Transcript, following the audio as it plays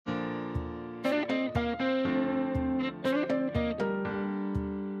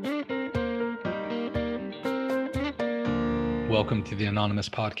Welcome to the Anonymous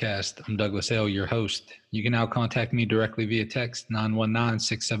Podcast. I'm Douglas L., your host. You can now contact me directly via text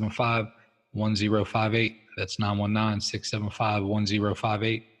 919-675-1058. That's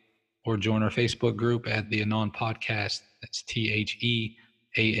 919-675-1058. Or join our Facebook group at the Anon Podcast. That's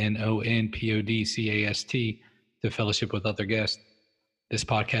TheAnonPodcast to fellowship with other guests. This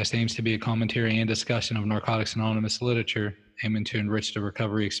podcast aims to be a commentary and discussion of Narcotics Anonymous literature, aiming to enrich the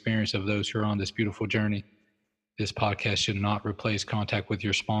recovery experience of those who are on this beautiful journey. This podcast should not replace contact with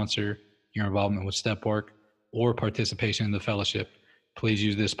your sponsor, your involvement with step work, or participation in the fellowship. Please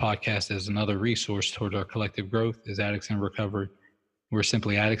use this podcast as another resource toward our collective growth as addicts in recovery. We're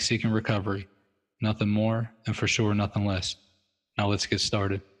simply addicts seeking recovery, nothing more, and for sure, nothing less. Now let's get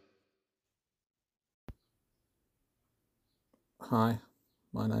started. Hi,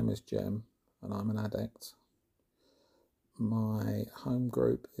 my name is Jim and I'm an addict. My home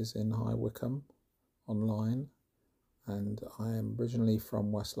group is in High Wycombe online, and I am originally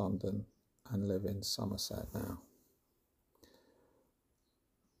from West London and live in Somerset now.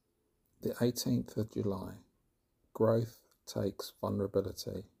 The 18th of July, growth takes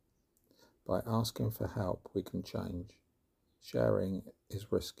vulnerability. By asking for help, we can change. Sharing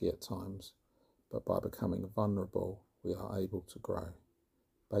is risky at times, but by becoming vulnerable, we are able to grow.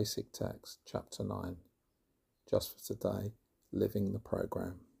 Basic text, chapter 9. Just for today, living the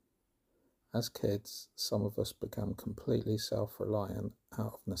program. As kids, some of us become completely self-reliant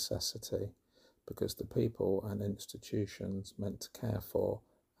out of necessity because the people and institutions meant to care for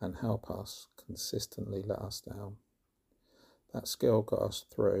and help us consistently let us down. That skill got us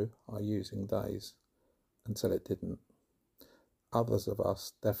through our using days until it didn't. Others of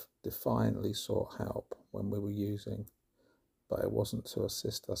us defiantly sought help when we were using, but it wasn't to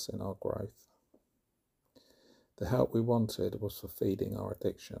assist us in our growth. The help we wanted was for feeding our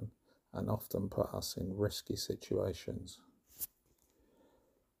addiction and often put us in risky situations.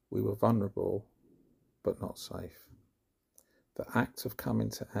 We were vulnerable, but not safe. The act of coming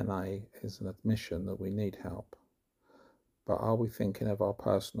to NA is an admission that we need help. But are we thinking of our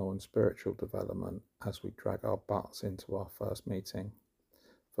personal and spiritual development as we drag our butts into our first meeting?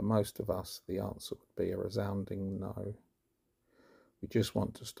 For most of us, the answer would be a resounding no. We just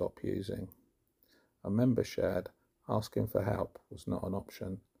want to stop using. A member shared, asking for help was not an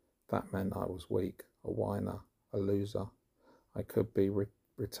option. That meant I was weak, a whiner, a loser. I could be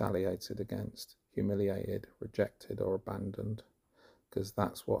retaliated against, humiliated, rejected or abandoned, because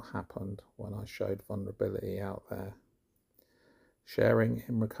that's what happened when I showed vulnerability out there. Sharing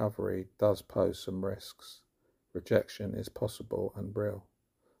in recovery does pose some risks. Rejection is possible and real.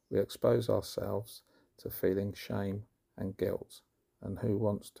 We expose ourselves to feeling shame and guilt, and who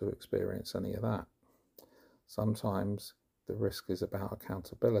wants to experience any of that? Sometimes the risk is about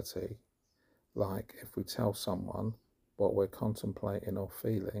accountability, like if we tell someone what we're contemplating or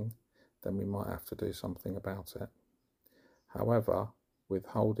feeling, then we might have to do something about it. However,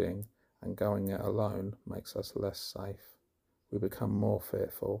 withholding and going it alone makes us less safe. We become more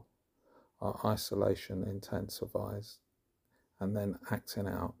fearful, our isolation intensifies, and then acting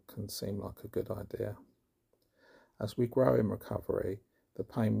out can seem like a good idea. As we grow in recovery, the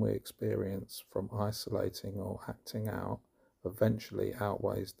pain we experience from isolating or acting out eventually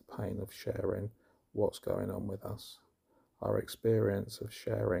outweighs the pain of sharing what's going on with us. Our experience of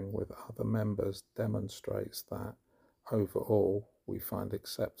sharing with other members demonstrates that, overall, we find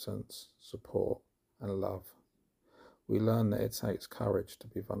acceptance, support, and love. We learn that it takes courage to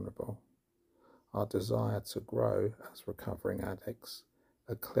be vulnerable. Our desire to grow as recovering addicts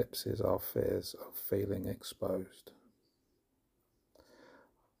eclipses our fears of feeling exposed.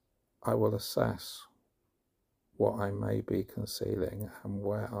 I will assess what I may be concealing and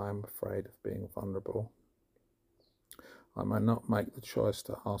where I am afraid of being vulnerable. I may not make the choice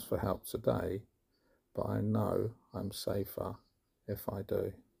to ask for help today, but I know I'm safer if I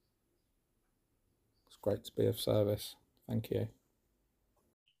do. It's great to be of service. Thank you.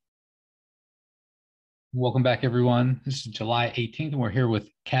 Welcome back, everyone. This is July 18th, and we're here with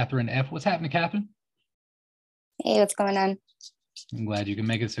Katherine F. What's happening, Katherine? Hey, what's going on? I'm glad you can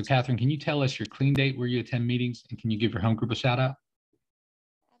make it. So, Katherine, can you tell us your clean date where you attend meetings, and can you give your home group a shout out?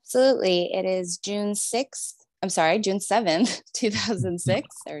 Absolutely. It is June 7th, 2006.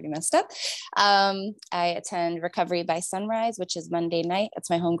 I already messed up. I attend Recovery by Sunrise, which is Monday night. It's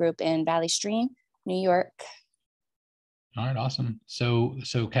my home group in Valley Stream, New York. All right, awesome. So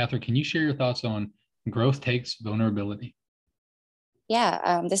Katherine, can you share your thoughts on Growth Takes Vulnerability?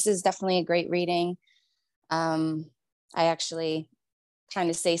 Yeah, this is definitely a great reading. I actually kind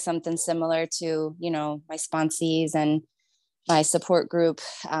of say something similar to, my sponsees and my support group,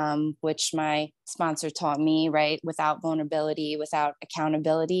 which my sponsor taught me, right? Without vulnerability, without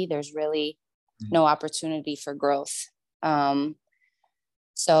accountability, there's really no opportunity for growth.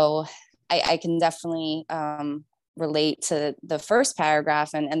 So I can definitely relate to the first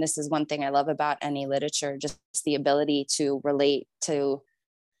paragraph. And this is one thing I love about any literature, just the ability to relate to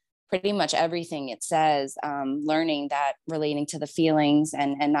pretty much everything it says, learning that relating to the feelings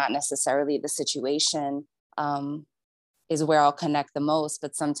and not necessarily the situation is where I'll connect the most,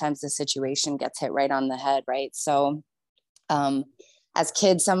 but sometimes the situation gets hit right on the head, right? So as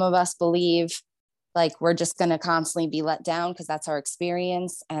kids, some of us believe like we're just going to constantly be let down because that's our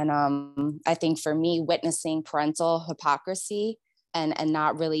experience. And I think for me, witnessing parental hypocrisy and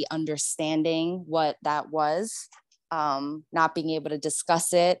not really understanding what that was, not being able to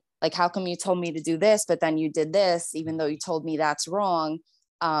discuss it. Like, how come you told me to do this, but then you did this, even though you told me that's wrong?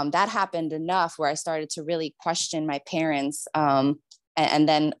 That happened enough where I started to really question my parents, and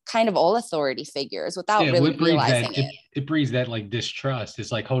then kind of all authority figures without Yeah, really what breeds realizing that? it. It breeds that like distrust.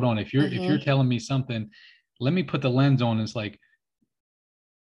 It's like, hold on, if you're Mm-hmm. telling me something, let me put the lens on. It's like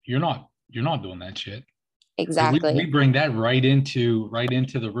you're not doing that shit. Like we Exactly. bring that right into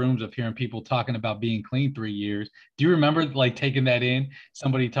the rooms of hearing people talking about being clean 3 years. Do you remember like taking that in?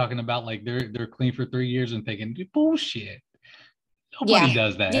 Somebody talking about like they're clean for 3 years and thinking bullshit. Nobody Yeah.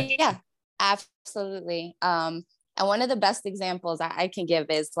 does that. Yeah. Absolutely. And one of the best examples I can give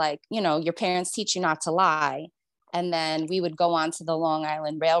is like, your parents teach you not to lie. And then we would go on to the Long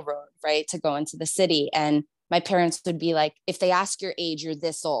Island Railroad, right, to go into the city. And my parents would be like, if they ask your age, you're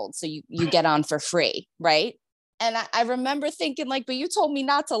this old. So you get on for free, right? And I remember thinking like, but you told me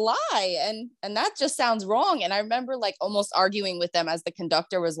not to lie. And that just sounds wrong. And I remember like almost arguing with them as the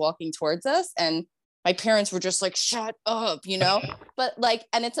conductor was walking towards us. And my parents were just like, shut up. But like,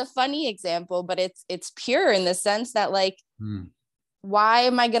 and it's a funny example, but it's pure in the sense that like, why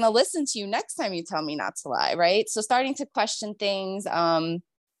am I going to listen to you next time you tell me not to lie? Right. So starting to question things.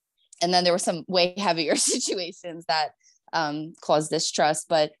 And then there were some way heavier situations that caused distrust.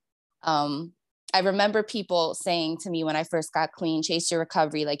 But I remember people saying to me when I first got clean, chase your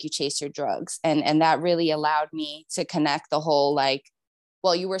recovery like you chase your drugs. And that really allowed me to connect the whole like,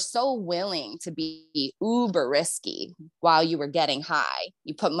 well, you were so willing to be uber risky while you were getting high.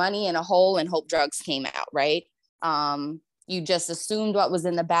 You put money in a hole and hope drugs came out, right? You just assumed what was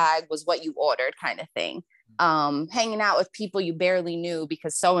in the bag was what you ordered, kind of thing. Hanging out with people you barely knew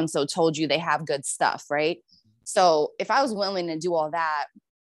because so-and-so told you they have good stuff, right? So if I was willing to do all that,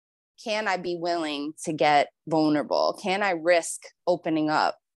 can I be willing to get vulnerable? Can I risk opening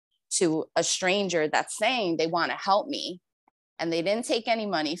up to a stranger that's saying they want to help me and they didn't take any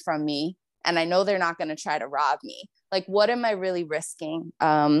money from me, and I know they're not going to try to rob me? Like, what am I really risking?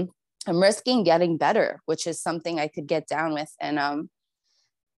 I'm risking getting better, which is something I could get down with. And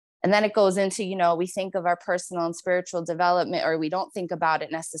then it goes into, we think of our personal and spiritual development, or we don't think about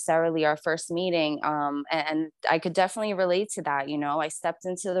it necessarily our first meeting. And I could definitely relate to that. I stepped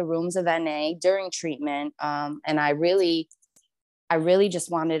into the rooms of NA during treatment. And I really just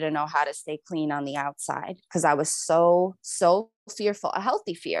wanted to know how to stay clean on the outside because I was so fearful, a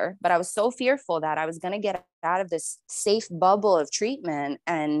healthy fear, but I was so fearful that I was going to get out of this safe bubble of treatment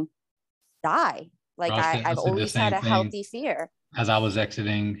and die. Like I I've said the always had same a thing healthy fear. as I was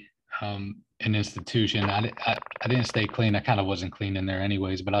exiting an institution. I didn't stay clean. I kind of wasn't clean in there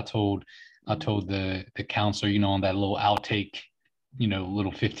anyways, but I told the counselor, on that little outtake,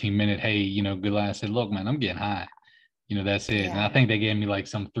 little 15-minute, hey, good lad. I said, look, man, I'm getting high. That's it. And Yeah. I think they gave me like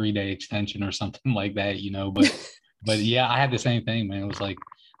some 3-day extension or something like that, but yeah, I had the same thing, man. It was like,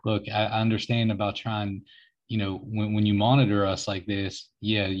 look, I understand about trying, when you monitor us like this,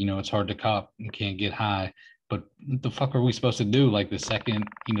 yeah, it's hard to cop and can't get high, but what the fuck are we supposed to do? Like the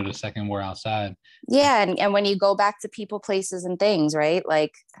second we're outside. Yeah. And when you go back to people, places and things, right?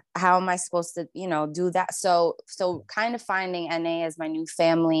 Like, how am I supposed to, do that? So kind of finding NA as my new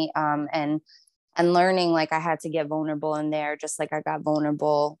family, and learning like I had to get vulnerable in there, just like I got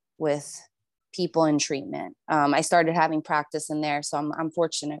vulnerable with people in treatment. I started having practice in there, so I'm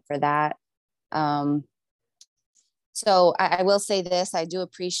fortunate for that. So I will say this, I do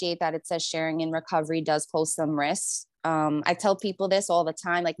appreciate that it says sharing in recovery does pose some risks. I tell people this all the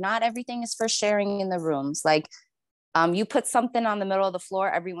time, like not everything is for sharing in the rooms. Like you put something on the middle of the floor,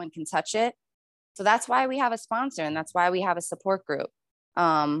 everyone can touch it. So that's why we have a sponsor and that's why we have a support group.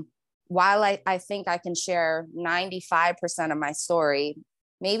 While I think I can share 95% of my story,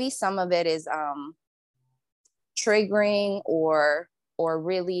 maybe some of it is triggering or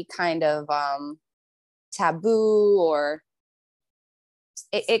really kind of taboo or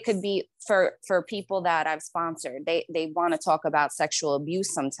it could be for people that I've sponsored. They want to talk about sexual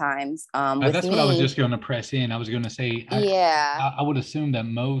abuse sometimes. With That's me, what I was just going to press in. I was going to say, yeah, I would assume that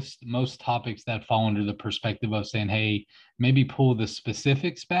most topics that fall under the perspective of saying, hey, maybe pull the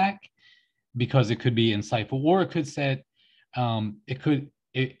specifics back because it could be insightful, or it could set, it could,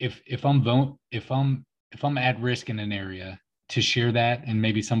 if I'm at risk in an area, to share that, and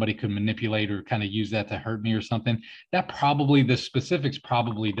maybe somebody could manipulate or kind of use that to hurt me or something. That probably, the specifics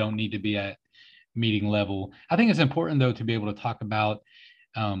probably don't need to be at meeting level. I think it's important though to be able to talk about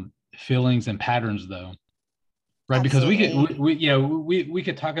feelings and patterns though, right? Because absolutely. we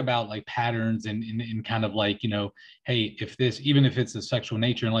could talk about like patterns and kind of like, hey, if this, even if it's a sexual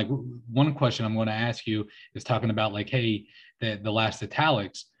nature, and like one question I'm going to ask you is talking about like, hey, the last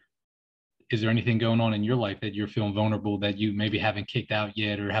italics, is there anything going on in your life that you're feeling vulnerable that you maybe haven't kicked out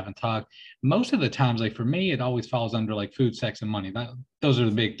yet or haven't talked? Most of the times, like for me, it always falls under like food, sex, and money. Those are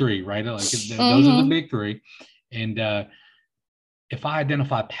the big three, right? Like those are the big three. And if I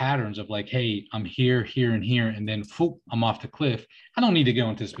identify patterns of like, hey, I'm here, here, and here, and then whoop, I'm off the cliff, I don't need to go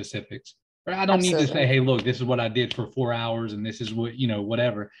into specifics. Right? I don't need to say, Absolutely. hey, look, this is what I did for 4 hours and this is what,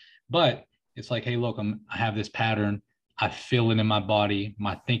 whatever. But it's like, hey, look, I have this pattern. I feel it in my body.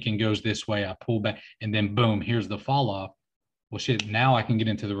 My thinking goes this way. I pull back and then boom, here's the fall off. Well, shit, now I can get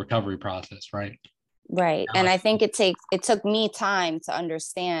into the recovery process, right? Right. Now And I think it took me time to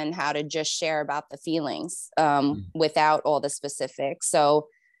understand how to just share about the feelings without all the specifics. So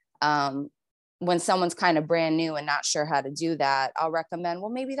when someone's kind of brand new and not sure how to do that, I'll recommend,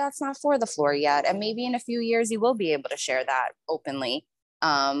 well, maybe that's not for the floor yet. And maybe in a few years you will be able to share that openly.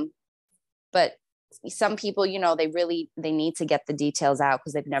 But some people, they need to get the details out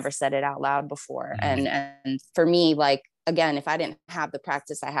because they've never said it out loud before. And for me, like, again, if I didn't have the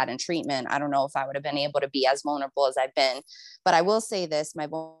practice I had in treatment, I don't know if I would have been able to be as vulnerable as I've been. But I will say this, my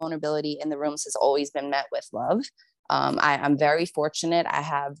vulnerability in the rooms has always been met with love. I'm very fortunate. I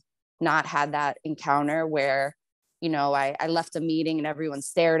have not had that encounter where, I left a meeting and everyone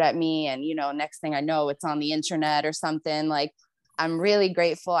stared at me and, next thing I know, it's on the internet or something. Like, I'm really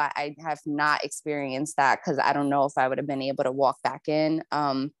grateful. I have not experienced that because I don't know if I would have been able to walk back in.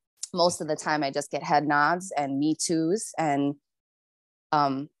 Most of the time I just get head nods and me toos, and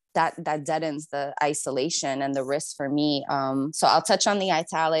that deadens the isolation and the risk for me. So I'll touch on the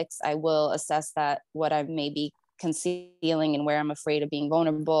italics. I will assess that what I may be concealing and where I'm afraid of being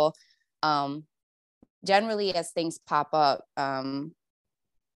vulnerable. Generally, as things pop up,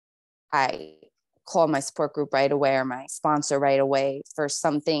 I call my support group right away or my sponsor right away for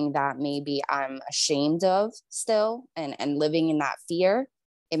something that maybe I'm ashamed of still, and living in that fear.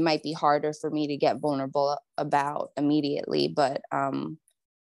 It might be harder for me to get vulnerable about immediately, but I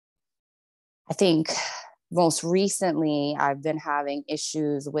think most recently I've been having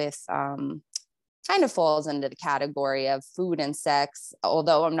issues with kind of falls into the category of food and sex,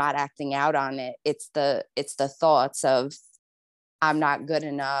 although I'm not acting out on it. It's the thoughts of I'm not good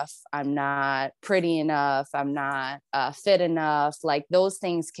enough, I'm not pretty enough, I'm not fit enough. Like those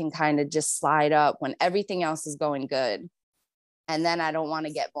things can kind of just slide up when everything else is going good. And then I don't want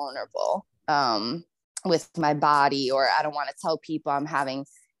to get vulnerable with my body, or I don't want to tell people I'm having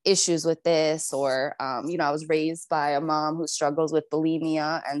issues with this, or, I was raised by a mom who struggles with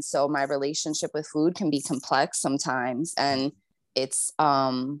bulimia. And so my relationship with food can be complex sometimes. And it's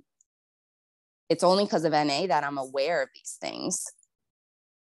only because of NA that I'm aware of these things.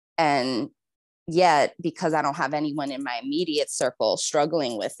 And yet, because I don't have anyone in my immediate circle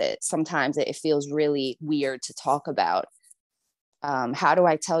struggling with it, sometimes it feels really weird to talk about. How do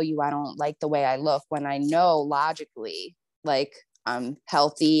I tell you I don't like the way I look when I know logically, like I'm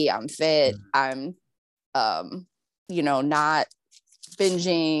healthy, I'm fit, I'm, not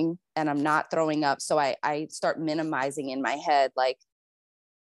binging, and I'm not throwing up. So I start minimizing in my head, like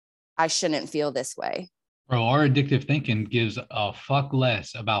I shouldn't feel this way. Bro, our addictive thinking gives a fuck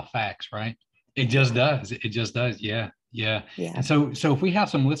less about facts, right? It just does. It just does. Yeah. Yeah. Yeah. And so if we have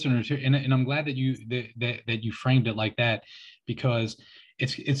some listeners here, and I'm glad that you framed it like that, because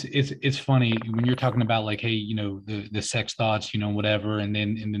it's funny when you're talking about like, hey, the sex thoughts, whatever, and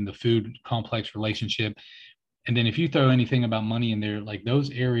then the food complex relationship. And then if you throw anything about money in there, like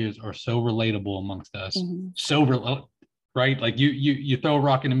those areas are so relatable amongst us. Right? Like you throw a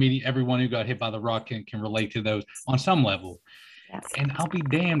rock in the media, everyone who got hit by the rock can relate to those on some level. Yes. And I'll be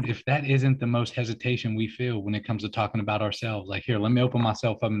damned if that isn't the most hesitation we feel when it comes to talking about ourselves. Like, here, let me open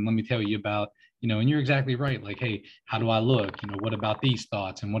myself up and let me tell you about, and you're exactly right. Like, hey, how do I look? What about these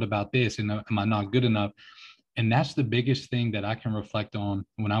thoughts? And what about this? And am I not good enough? And that's the biggest thing that I can reflect on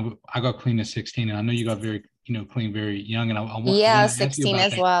when I got clean at 16. And I know you got very clean very young, and I Yeah, want to ask you 16 about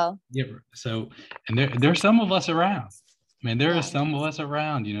as that. well. Yeah. So, and there's some of us around. I mean, there are Yeah. some of us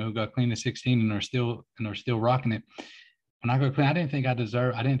around, who got clean at 16 and are still rocking it. When I got clean, I didn't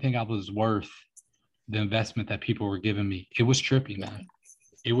think I was worth the investment that people were giving me. It was trippy, man.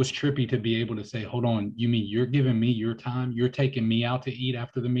 It was trippy to be able to say, hold on, you mean you're giving me your time? You're taking me out to eat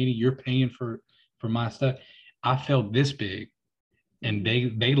after the meeting? You're paying for my stuff? I felt this big, and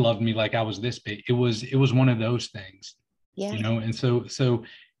they loved me like I was this big. It was one of those things, Yeah. And so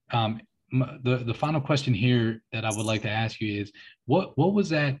the final question here that I would like to ask you is, what was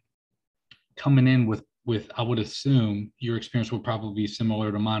that coming in with I would assume your experience would probably be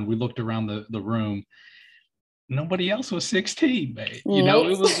similar to mine. We looked around the room. Nobody else was 16, man. Nope.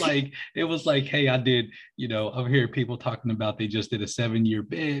 It was like, hey, I did, I've heard people talking about they just did a 7-year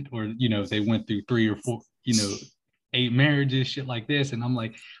bid, or, they went through 3 or 4, 8 marriages, shit like this. And I'm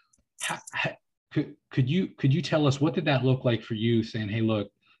like, could you tell us, what did that look like for you, saying, hey, look,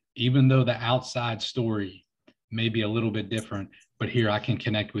 even though the outside story may be a little bit different, but here I can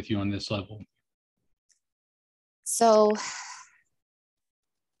connect with you on this level? So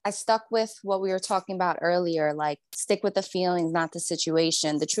I stuck with what we were talking about earlier, like stick with the feelings, not the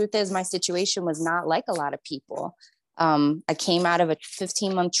situation. The truth is my situation was not like a lot of people. I came out of a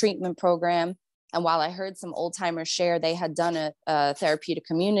 15-month treatment program. And while I heard some old timers share they had done a therapeutic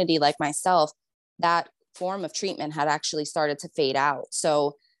community like myself, that form of treatment had actually started to fade out.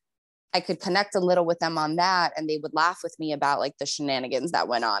 So I could connect a little with them on that. And they would laugh with me about like the shenanigans that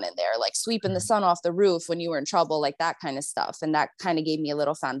went on in there, like sweeping the sun off the roof when you were in trouble, like that kind of stuff. And that kind of gave me a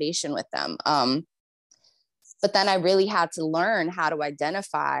little foundation with them. But then I really had to learn how to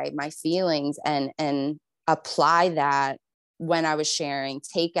identify my feelings and apply that when I was sharing.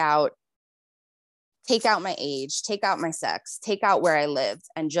 Take out my age, take out my sex, take out where I lived,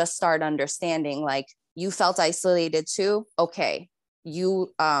 and just start understanding, like, you felt isolated too. Okay.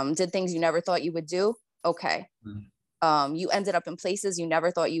 You did things you never thought you would do. Okay. You ended up in places you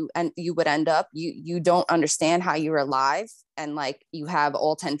never thought you would end up. You don't understand how you're alive, and like you have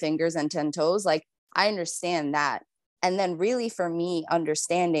all 10 fingers and 10 toes. Like, I understand that. And then really for me,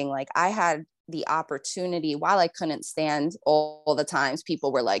 understanding, like, I had the opportunity, while I couldn't stand all the times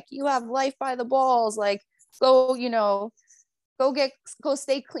people were like, you have life by the balls, like, go, go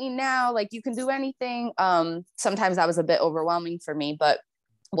stay clean now. Like, you can do anything. Sometimes that was a bit overwhelming for me, but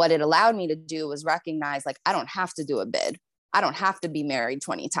what it allowed me to do was recognize, like, I don't have to do a bid. I don't have to be married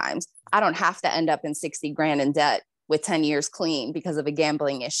 20 times. I don't have to end up in 60 grand in debt with 10 years clean because of a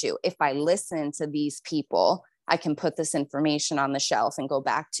gambling issue. If I listen to these people, I can put this information on the shelf and go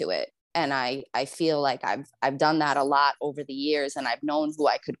back to it. And I feel like I've done that a lot over the years, and I've known who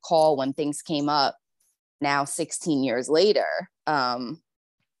I could call when things came up now 16 years later. And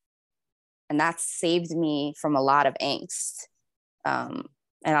that's saved me from a lot of angst. And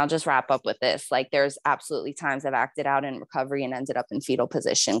I'll just wrap up with this. Like, there's absolutely times I've acted out in recovery and ended up in fetal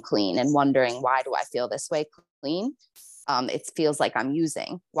position clean and wondering, why do I feel this way clean? It feels like I'm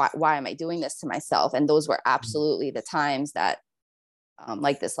using. Why am I doing this to myself? And those were absolutely the times that,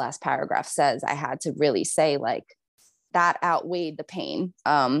 like this last paragraph says, I had to really say, like, that outweighed the pain.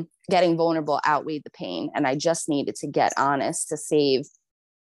 Getting vulnerable outweighed the pain. And I just needed to get honest to save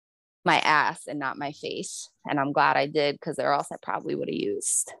my ass and not my face. And I'm glad I did, because or else I probably would have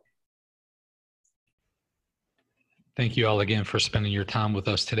used. Thank you all again for spending your time with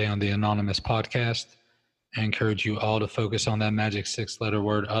us today on the Anonymous Podcast. I encourage you all to focus on that magic 6-letter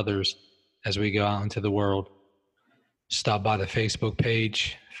word, others, as we go out into the world. Stop by the Facebook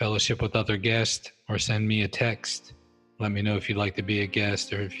page, Fellowship with Other Guests, or send me a text. Let me know if you'd like to be a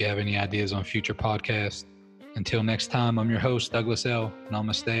guest or if you have any ideas on future podcasts. Until next time, I'm your host, Douglas L.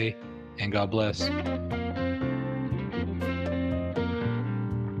 Namaste, and God bless.